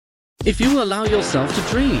If you will allow yourself to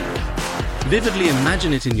dream, vividly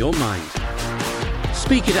imagine it in your mind,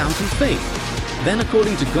 speak it out in faith, then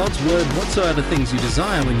according to God's word, whatsoever things you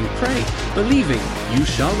desire when you pray, believing, you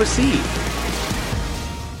shall receive.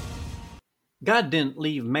 God didn't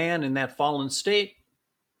leave man in that fallen state.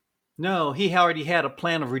 No, he already had a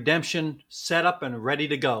plan of redemption set up and ready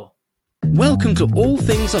to go. Welcome to All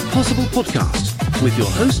Things Are Possible podcast with your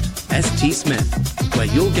host, S.T. Smith, where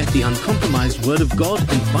you'll get the uncompromised Word of God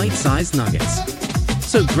in bite-sized nuggets.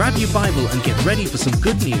 So grab your Bible and get ready for some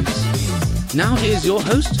good news. Now here's your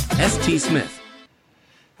host, S.T. Smith.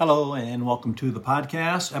 Hello and welcome to the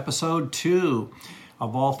podcast, episode 2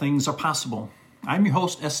 of All Things Are Possible. I'm your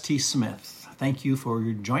host, S.T. Smith. Thank you for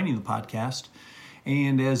joining the podcast.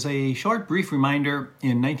 And as a short, brief reminder,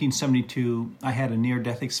 in 1972, I had a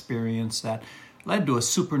near-death experience that led to a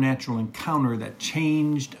supernatural encounter that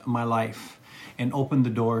changed my life and opened the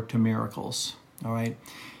door to miracles. All right.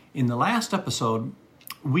 In the last episode,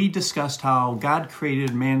 we discussed how God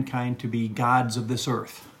created mankind to be gods of this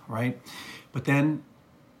earth, right? But then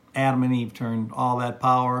Adam and Eve turned all that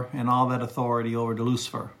power and all that authority over to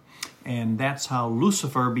Lucifer. And that's how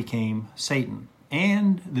Lucifer became Satan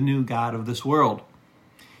and the new god of this world.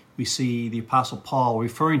 We see the Apostle Paul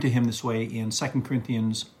referring to him this way in 2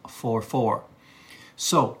 Corinthians 4:4.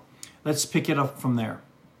 So, let's pick it up from there.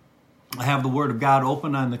 I have the Word of God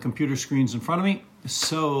open on the computer screens in front of me,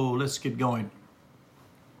 so let's get going.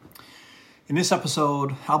 In this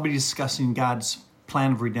episode, I'll be discussing God's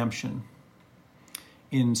plan of redemption.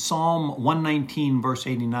 In Psalm 119, verse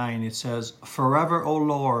 89, it says, "Forever, O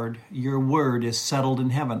Lord, your word is settled in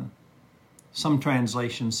heaven." Some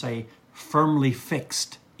translations say, firmly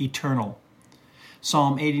fixed, eternal.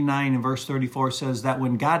 Psalm 89 and verse 34 says that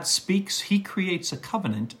when God speaks, he creates a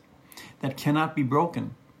covenant that cannot be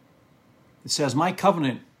broken. It says, "My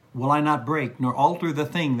covenant will I not break, nor alter the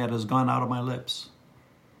thing that has gone out of my lips."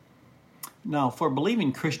 Now, for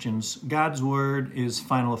believing Christians, God's word is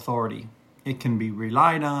final authority. It can be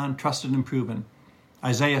relied on, trusted, and proven.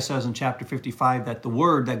 Isaiah says in chapter 55 that the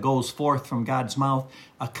word that goes forth from God's mouth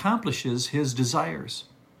accomplishes his desires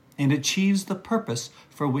and achieves the purpose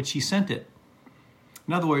for which he sent it.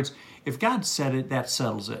 In other words, if God said it, that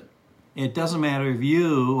settles it. It doesn't matter if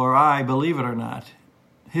you or I believe it or not.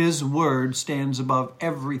 His word stands above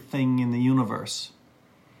everything in the universe.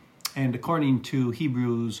 And according to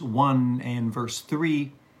Hebrews 1 and verse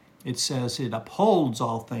 3, it says it upholds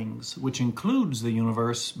all things, which includes the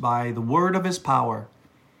universe, by the word of his power.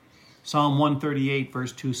 Psalm 138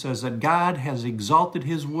 verse 2 says that God has exalted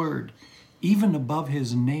his word even above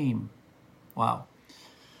his name. Wow.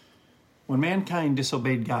 When mankind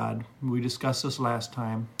disobeyed God, we discussed this last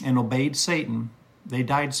time, and obeyed Satan, they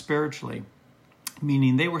died spiritually,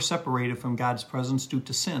 meaning they were separated from God's presence due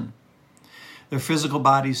to sin. Their physical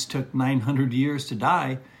bodies took 900 years to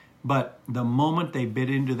die, but the moment they bit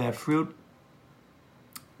into that fruit,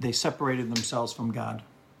 they separated themselves from God.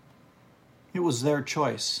 It was their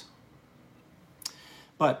choice.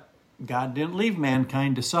 But God didn't leave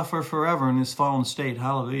mankind to suffer forever in this fallen state.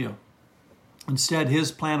 Hallelujah. Instead,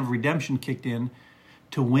 his plan of redemption kicked in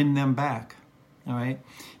to win them back. All right.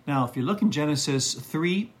 Now, if you look in Genesis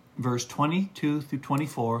 3, verse 22 through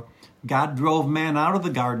 24, God drove man out of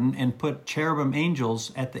the garden and put cherubim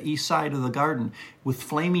angels at the east side of the garden with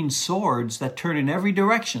flaming swords that turn in every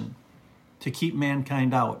direction to keep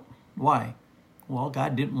mankind out. Why? Well,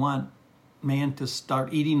 God didn't want man to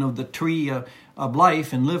start eating of the tree of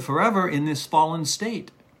life and live forever in this fallen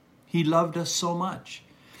state. He loved us so much.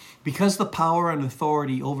 Because the power and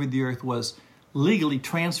authority over the earth was legally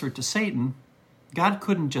transferred to Satan, God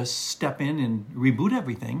couldn't just step in and reboot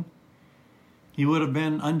everything. He would have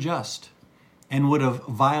been unjust and would have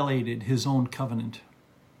violated his own covenant.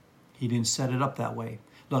 He didn't set it up that way.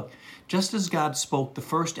 Look, just as God spoke the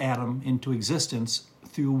first Adam into existence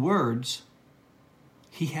through words,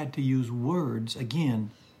 he had to use words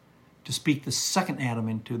again to speak the second Adam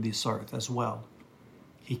into this earth as well.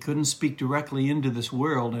 He couldn't speak directly into this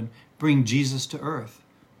world and bring Jesus to earth.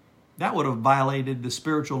 That would have violated the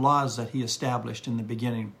spiritual laws that he established in the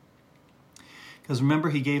beginning. Because remember,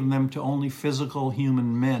 he gave them to only physical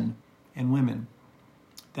human men and women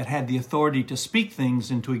that had the authority to speak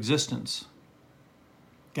things into existence.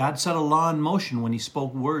 God set a law in motion when he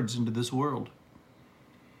spoke words into this world.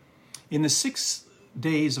 In the 6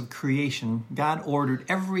 days of creation, God ordered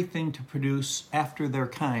everything to produce after their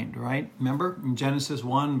kind, right? Remember in Genesis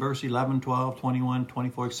 1, verse 11, 12, 21,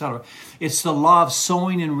 24, etc. It's the law of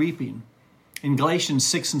sowing and reaping. In Galatians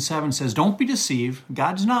 6 and 7 says, "Don't be deceived.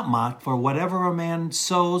 God's not mocked, for whatever a man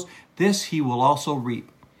sows, this he will also reap."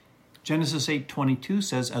 Genesis 8:22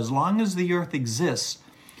 says, "As long as the earth exists,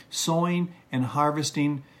 Sowing and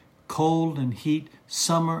harvesting, cold and heat,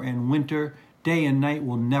 summer and winter, day and night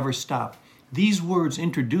will never stop. These words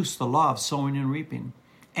introduce the law of sowing and reaping,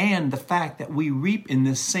 and the fact that we reap in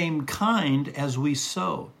the same kind as we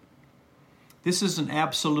sow. This is an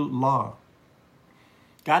absolute law.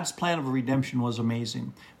 God's plan of redemption was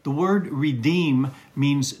amazing. The word redeem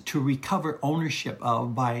means to recover ownership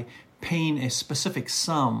of by paying a specific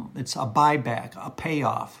sum. It's a buyback, a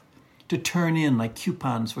payoff. To turn in, like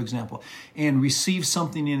coupons, for example, and receive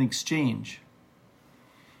something in exchange.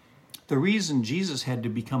 The reason Jesus had to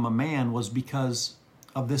become a man was because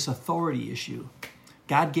of this authority issue.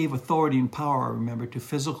 God gave authority and power, remember, to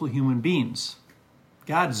physical human beings.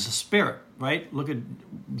 God's a spirit, right? Look at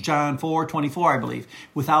John 4:24, I believe.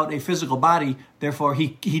 Without a physical body, therefore, he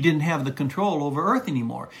didn't have the control over earth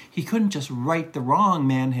anymore. He couldn't just right the wrong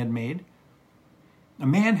man had made. A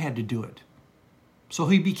man had to do it. So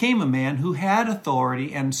he became a man who had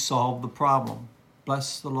authority and solved the problem.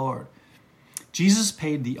 Bless the Lord. Jesus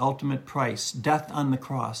paid the ultimate price, death on the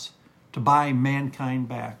cross, to buy mankind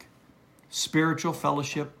back. Spiritual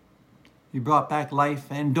fellowship. He brought back life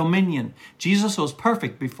and dominion. Jesus was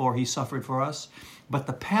perfect before he suffered for us, but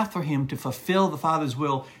the path for him to fulfill the Father's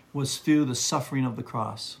will was through the suffering of the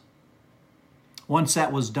cross. Once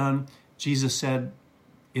that was done, Jesus said,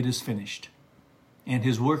 "It is finished," and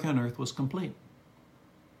his work on earth was complete.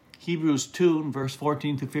 Hebrews 2, verse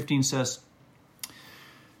 14 through 15 says,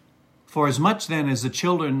 "For as much then as the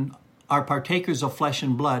children are partakers of flesh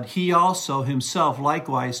and blood, he also himself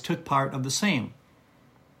likewise took part of the same,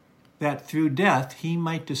 that through death he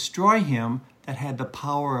might destroy him that had the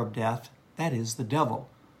power of death, that is, the devil,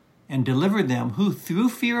 and deliver them who through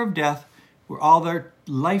fear of death were all their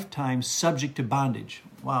lifetime subject to bondage."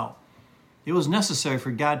 Wow. It was necessary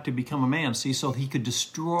for God to become a man, see, so he could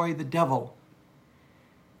destroy the devil.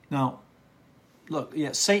 Now, look,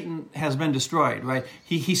 yeah, Satan has been destroyed, right?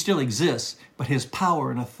 He still exists, but his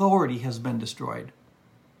power and authority has been destroyed.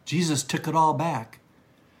 Jesus took it all back.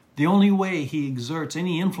 The only way he exerts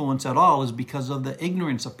any influence at all is because of the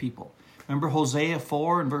ignorance of people. Remember Hosea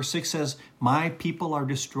 4 and verse 6 says, "My people are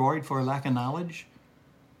destroyed for a lack of knowledge."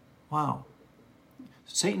 Wow.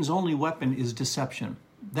 Satan's only weapon is deception.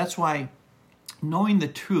 That's why knowing the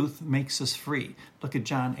truth makes us free. Look at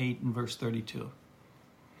John 8 and verse 32.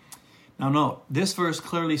 Now note, this verse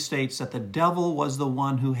clearly states that the devil was the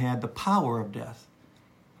one who had the power of death.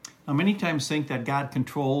 Now many times think that God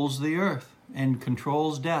controls the earth and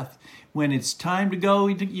controls death. When it's time to go,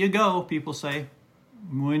 you go, people say.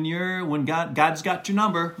 When God's got your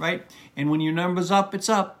number, right? And when your number's up, it's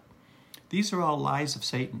up. These are all lies of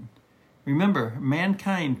Satan. Remember,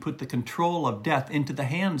 mankind put the control of death into the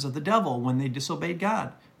hands of the devil when they disobeyed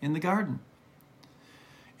God in the garden.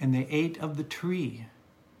 And they ate of the tree.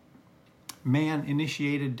 Man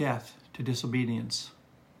initiated death to disobedience.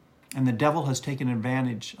 And the devil has taken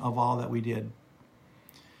advantage of all that we did.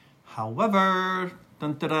 However,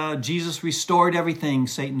 Jesus restored everything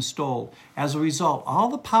Satan stole. As a result, all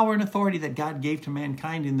the power and authority that God gave to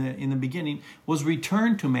mankind in the beginning was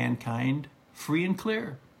returned to mankind free and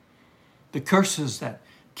clear. The curses that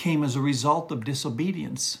came as a result of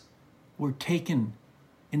disobedience were taken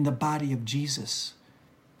in the body of Jesus.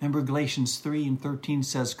 Remember Galatians 3 and 13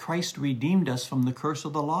 says, "Christ redeemed us from the curse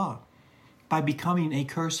of the law by becoming a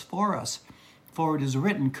curse for us. For it is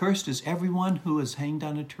written, cursed is everyone who is hanged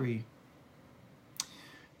on a tree."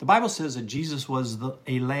 The Bible says that Jesus was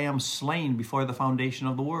a lamb slain before the foundation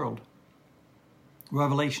of the world.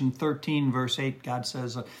 Revelation 13 verse 8, God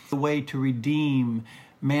says, the way to redeem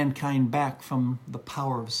mankind back from the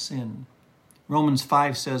power of sin. Romans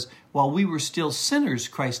 5 says, while we were still sinners,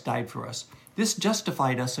 Christ died for us. This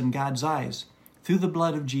justified us in God's eyes through the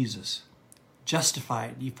blood of Jesus.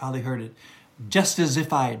 Justified, you probably heard it. Just as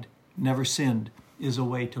if I'd never sinned is a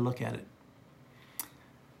way to look at it.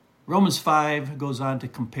 Romans 5 goes on to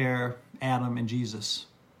compare Adam and Jesus.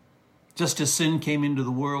 Just as sin came into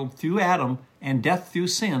the world through Adam and death through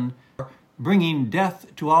sin, bringing death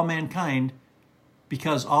to all mankind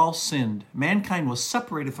because all sinned. Mankind was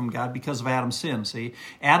separated from God because of Adam's sin, see?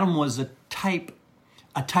 Adam was a type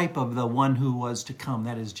of the one who was to come,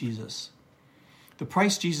 that is Jesus. The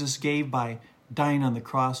price Jesus gave by dying on the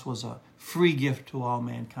cross was a free gift to all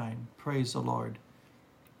mankind. Praise the Lord.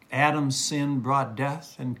 Adam's sin brought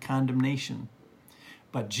death and condemnation,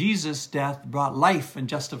 but Jesus' death brought life and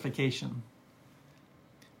justification.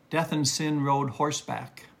 Death and sin rode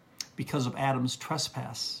horseback because of Adam's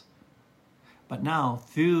trespass. But now,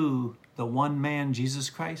 through the one man, Jesus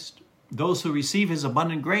Christ, those who receive his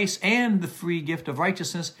abundant grace and the free gift of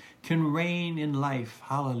righteousness can reign in life.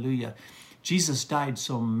 Hallelujah. Jesus died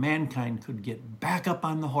so mankind could get back up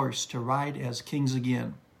on the horse to ride as kings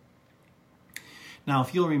again. Now,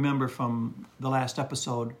 if you'll remember from the last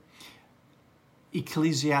episode,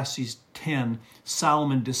 Ecclesiastes 10,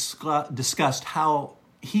 Solomon discussed how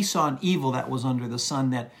he saw an evil that was under the sun,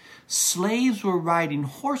 that slaves were riding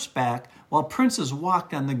horseback while princes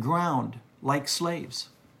walked on the ground like slaves.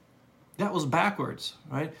 That was backwards,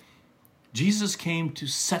 right? Jesus came to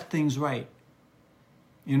set things right.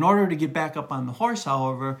 In order to get back up on the horse,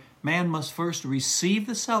 however, man must first receive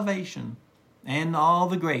the salvation and all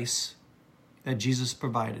the grace that Jesus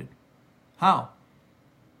provided. How?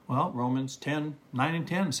 Well, Romans 10, 9 and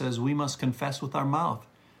 10 says we must confess with our mouth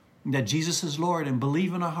that Jesus is Lord and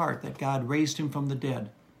believe in our heart that God raised him from the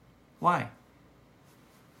dead. Why?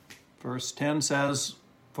 Verse 10 says,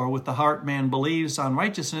 for with the heart man believes on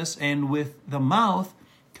righteousness, and with the mouth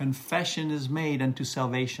confession is made unto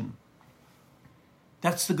salvation.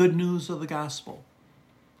 That's the good news of the gospel.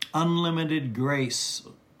 Unlimited grace.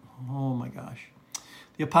 Oh my gosh.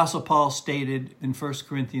 The Apostle Paul stated in 1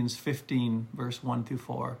 Corinthians 15, verse 1 through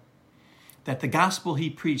 4, that the gospel he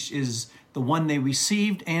preached is the one they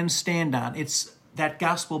received and stand on. It's that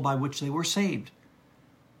gospel by which they were saved.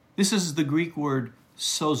 This is the Greek word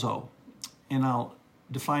sozo, and I'll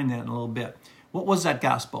define that in a little bit. What was that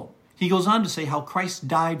gospel? He goes on to say how Christ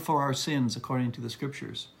died for our sins according to the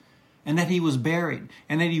scriptures, and that he was buried,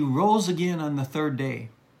 and that he rose again on the third day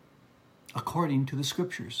according to the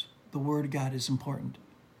scriptures. The word of God is important.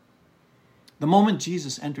 The moment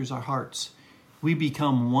Jesus enters our hearts, we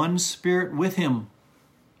become one spirit with him.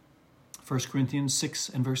 1 Corinthians 6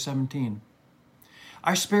 and verse 17.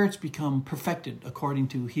 Our spirits become perfected according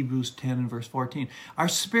to Hebrews 10 and verse 14. Our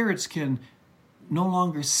spirits can no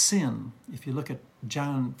longer sin, if you look at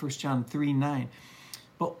 1 John 3, 9.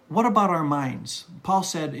 But what about our minds? Paul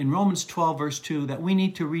said in Romans 12, verse 2, that we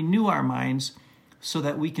need to renew our minds so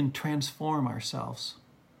that we can transform ourselves.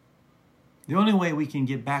 The only way we can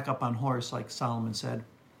get back up on horse, like Solomon said,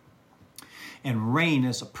 and reign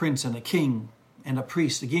as a prince and a king and a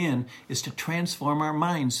priest again, is to transform our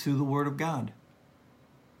minds through the Word of God.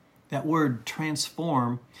 That word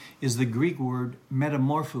transform is the Greek word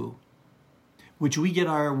metamorpho, which we get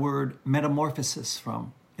our word metamorphosis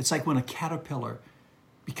from. It's like when a caterpillar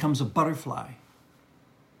becomes a butterfly.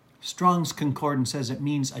 Strong's Concordance says it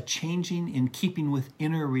means a changing in keeping with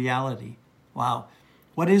inner reality. Wow.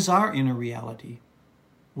 What is our inner reality?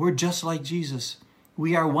 We're just like Jesus.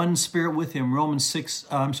 We are one spirit with him. Romans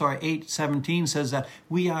 8:17 says that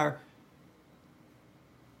we are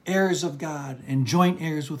heirs of God and joint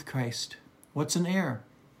heirs with Christ. What's an heir?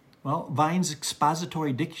 Well, Vine's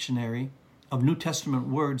Expository Dictionary of New Testament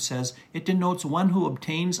words says it denotes one who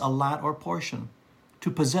obtains a lot or portion,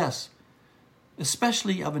 to possess,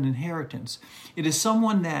 especially of an inheritance. It is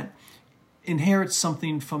someone that inherits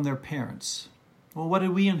something from their parents. Well, what did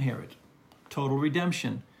we inherit? Total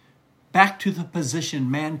redemption. Back to the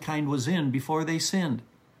position mankind was in before they sinned.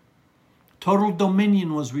 Total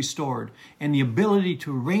dominion was restored, and the ability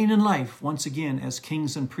to reign in life once again as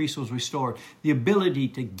kings and priests was restored. The ability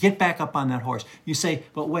to get back up on that horse. You say,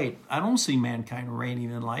 but wait, I don't see mankind reigning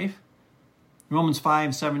in life. Romans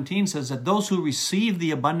 5:17 says that those who receive the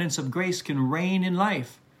abundance of grace can reign in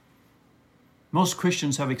life. Most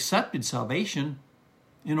Christians have accepted salvation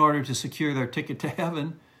in order to secure their ticket to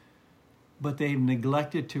heaven, but they've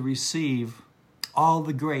neglected to receive all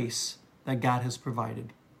the grace that God has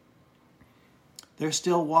provided. They're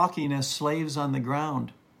still walking as slaves on the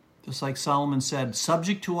ground, just like Solomon said,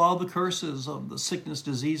 subject to all the curses of the sickness,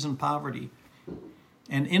 disease, and poverty,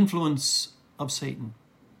 and influence of Satan,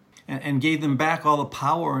 and gave them back all the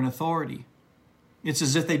power and authority. It's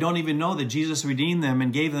as if they don't even know that Jesus redeemed them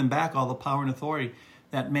and gave them back all the power and authority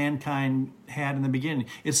that mankind had in the beginning.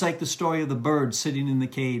 It's like the story of the bird sitting in the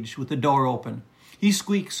cage with the door open. He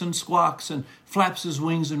squeaks and squawks and flaps his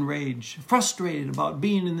wings in rage, frustrated about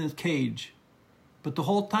being in the cage, but the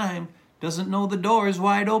whole time doesn't know the door is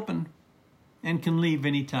wide open and can leave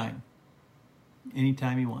anytime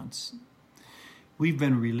he wants. We've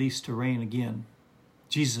been released to reign again.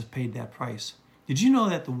 Jesus paid that price. Did you know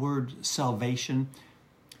that the word salvation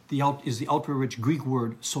is the ultra-rich Greek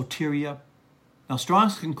word soteria? Now,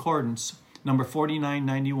 Strong's Concordance, number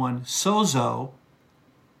 4991, sozo,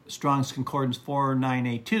 Strong's Concordance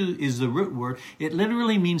 4982, is the root word. It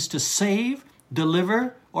literally means to save,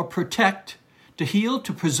 deliver, or protect, to heal,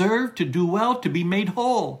 to preserve, to do well, to be made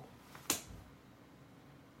whole.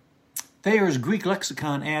 Thayer's Greek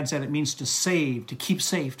lexicon adds that it means to save, to keep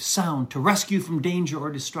safe, to sound, to rescue from danger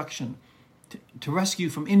or destruction, to rescue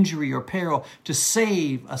from injury or peril, to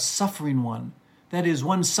save a suffering one, that is,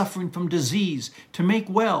 one suffering from disease, to make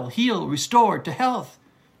well, heal, restore to health,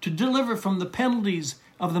 to deliver from the penalties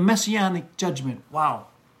of the messianic judgment. Wow.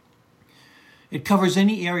 It covers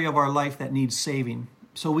any area of our life that needs saving,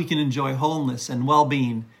 so we can enjoy wholeness and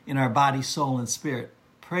well-being in our body, soul, and spirit.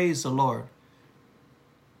 Praise the Lord.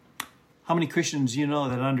 How many Christians you know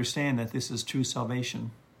that understand that this is true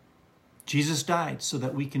salvation? Jesus died so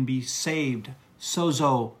that we can be saved,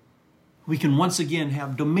 sozo. We can once again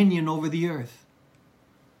have dominion over the earth.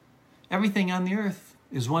 Everything on the earth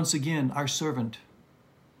is once again our servant.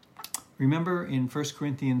 Remember in 1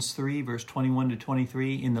 Corinthians 3, verse 21 to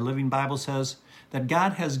 23, in the Living Bible says that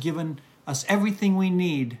God has given us everything we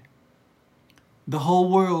need. The whole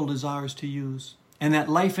world is ours to use, and that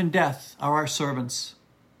life and death are our servants.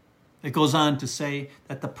 It goes on to say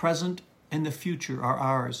that the present and the future are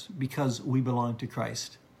ours because we belong to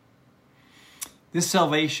Christ. This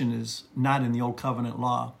salvation is not in the Old Covenant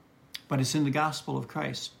law, but it's in the gospel of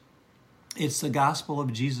Christ. It's the gospel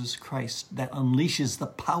of Jesus Christ that unleashes the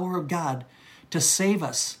power of God to save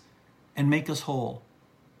us and make us whole.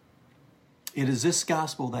 It is this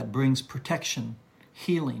gospel that brings protection,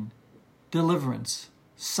 healing, deliverance,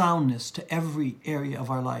 soundness to every area of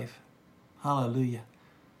our life. Hallelujah.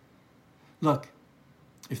 Look,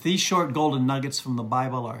 if these short golden nuggets from the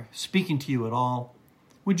Bible are speaking to you at all,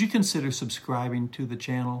 would you consider subscribing to the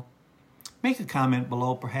channel? Make a comment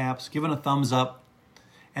below, perhaps, give it a thumbs up,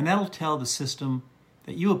 and that'll tell the system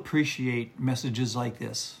that you appreciate messages like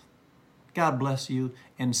this. God bless you,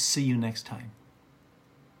 and see you next time.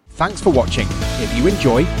 Thanks for watching. If you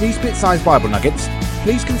enjoy these bit-sized Bible nuggets,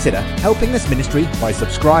 please consider helping this ministry by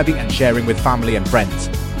subscribing and sharing with family and friends.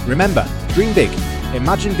 Remember, dream big,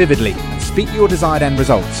 imagine vividly, and speak your desired end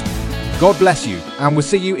results. God bless you, and we'll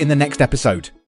see you in the next episode.